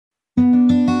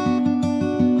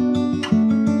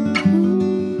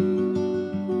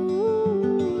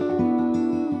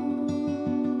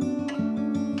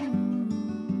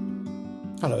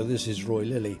this is Roy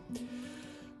Lilly.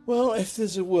 Well, if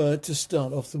there's a word to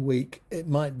start off the week, it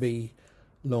might be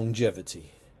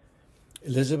longevity.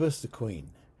 Elizabeth the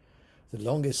Queen, the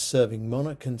longest serving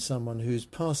monarch and someone whose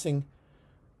passing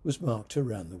was marked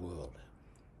around the world.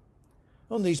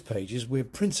 On these pages, we're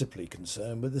principally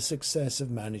concerned with the success of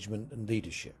management and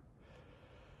leadership.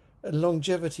 And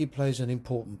longevity plays an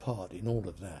important part in all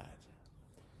of that.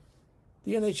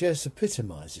 The NHS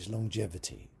epitomises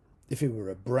longevity. If it were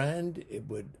a brand, it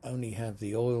would only have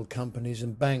the oil companies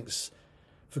and banks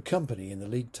for company in the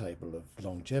league table of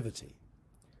longevity.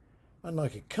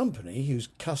 Unlike a company whose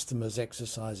customers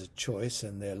exercise a choice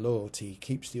and their loyalty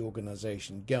keeps the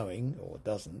organisation going, or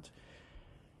doesn't,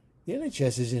 the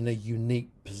NHS is in a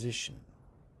unique position.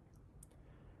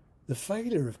 The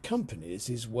failure of companies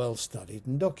is well studied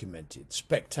and documented.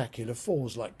 Spectacular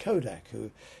falls like Kodak,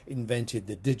 who invented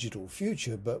the digital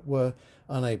future but were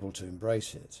unable to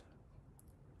embrace it.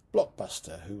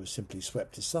 Blockbuster, who was simply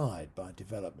swept aside by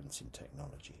developments in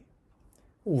technology.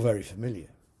 All very familiar.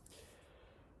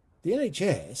 The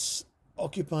NHS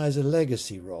occupies a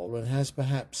legacy role and has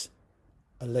perhaps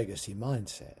a legacy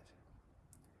mindset.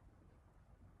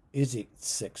 Is its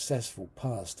successful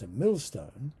past a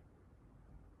millstone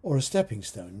or a stepping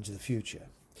stone into the future?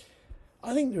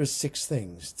 I think there are 6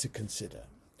 things to consider.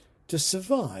 To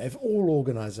survive, all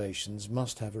organisations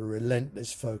must have a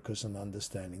relentless focus on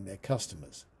understanding their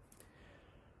customers.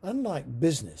 Unlike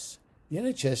business, the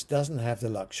NHS doesn't have the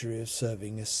luxury of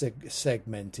serving a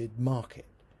segmented market,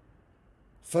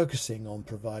 focusing on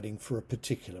providing for a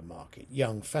particular market,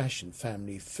 young, fashion,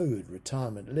 family, food,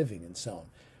 retirement, living and so on.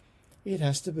 It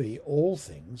has to be all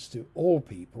things to all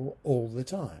people all the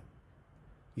time,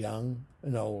 young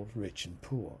and old, rich and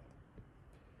poor.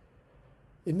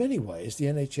 In many ways, the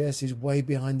NHS is way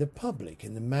behind the public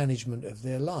in the management of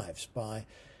their lives by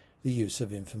the use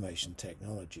of information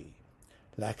technology.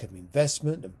 Lack of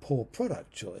investment and poor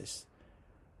product choice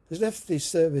has left the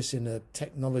service in a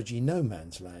technology no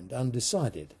man's land,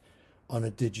 undecided on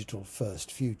a digital-first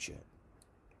future.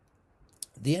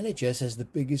 The NHS has the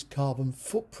biggest carbon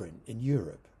footprint in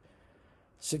Europe.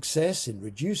 Success in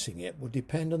reducing it will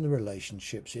depend on the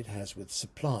relationships it has with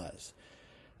suppliers.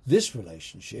 This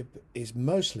relationship is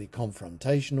mostly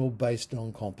confrontational, based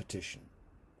on competition.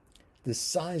 The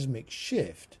seismic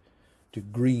shift to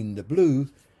green the blue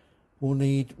will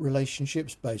need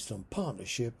relationships based on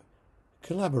partnership,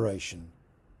 collaboration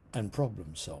and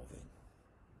problem solving.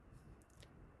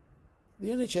 The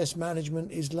NHS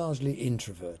management is largely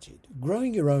introverted.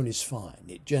 Growing your own is fine.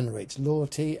 It generates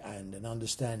loyalty and an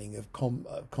understanding of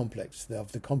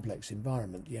the complex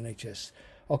environment the NHS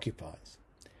occupies.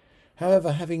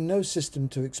 However, having no system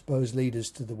to expose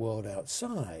leaders to the world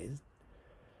outside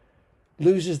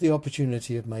loses the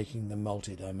opportunity of making them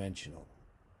multidimensional.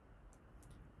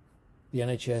 The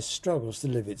NHS struggles to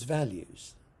live its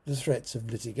values. The threats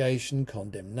of litigation,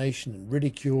 condemnation and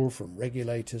ridicule from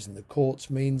regulators and the courts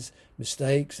means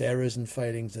mistakes, errors and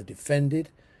failings are defended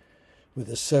with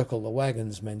a circle the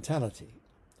wagons mentality.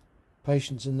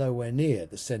 Patients are nowhere near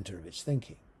the centre of its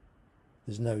thinking.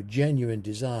 There's no genuine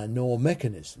desire nor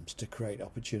mechanisms to create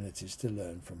opportunities to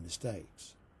learn from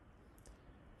mistakes.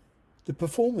 The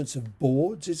performance of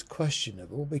boards is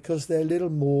questionable because they're little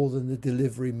more than the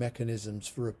delivery mechanisms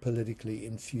for a politically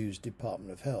infused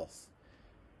Department of Health.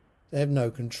 They have no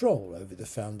control over the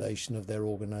foundation of their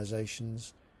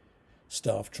organisations.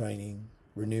 Staff training,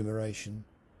 remuneration,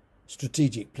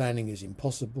 strategic planning is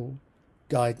impossible.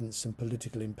 Guidance and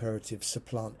political imperatives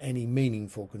supplant any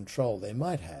meaningful control they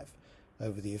might have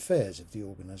over the affairs of the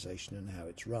organisation and how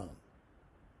it's run.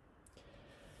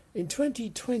 In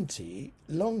 2020,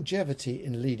 longevity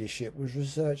in leadership was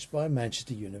researched by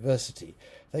Manchester University.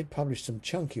 They published some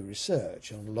chunky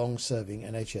research on long-serving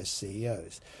NHS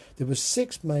CEOs. There were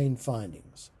 6 main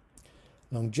findings.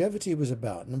 Longevity was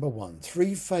about, number 1,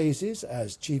 3 phases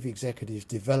as chief executives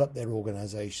develop their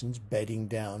organisations, bedding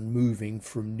down, moving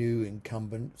from new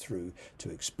incumbent through to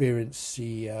experienced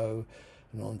CEO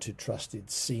and on to trusted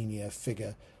senior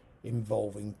figure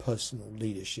involving personal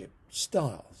leadership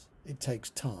styles. It takes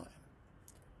time.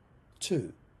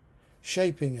 2,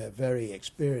 shaping a very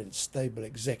experienced, stable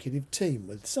executive team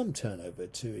with some turnover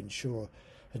to ensure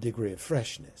a degree of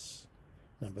freshness.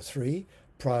 Number 3,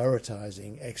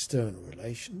 prioritising external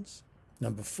relations.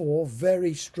 Number 4,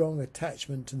 very strong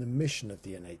attachment to the mission of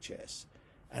the NHS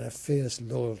and a fierce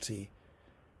loyalty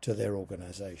to their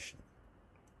organisation.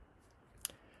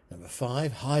 Number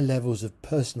 5, high levels of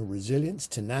personal resilience,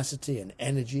 tenacity and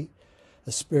energy,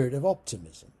 a spirit of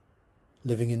optimism,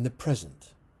 living in the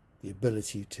present, the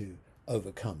ability to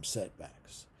overcome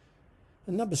setbacks.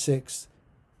 And number 6,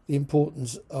 the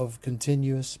importance of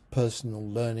continuous personal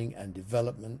learning and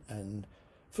development, and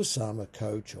for some a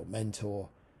coach or mentor,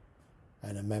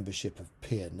 and a membership of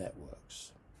peer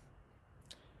networks.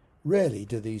 Rarely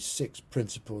do these 6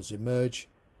 principles emerge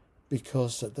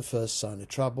because at the first sign of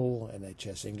trouble,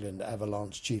 NHS England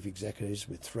avalanche chief executives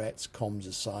with threats, comms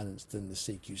are silenced and the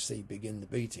CQC begin the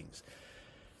beatings.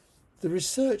 The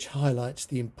research highlights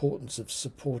the importance of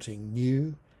supporting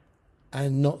new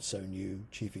and not so new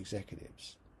chief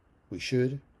executives. We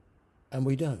should and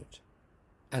we don't,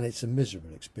 and it's a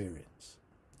miserable experience.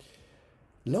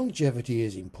 Longevity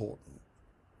is important.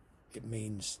 It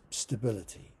means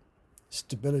stability.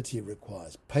 Stability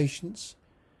requires patience.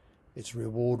 Its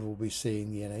reward will be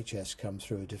seeing the NHS come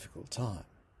through a difficult time.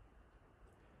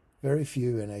 Very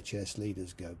few NHS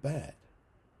leaders go bad.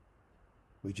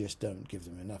 We just don't give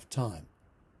them enough time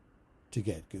to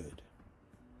get good.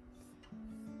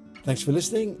 Thanks for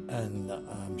listening, and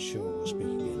I'm sure we'll speak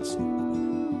again soon.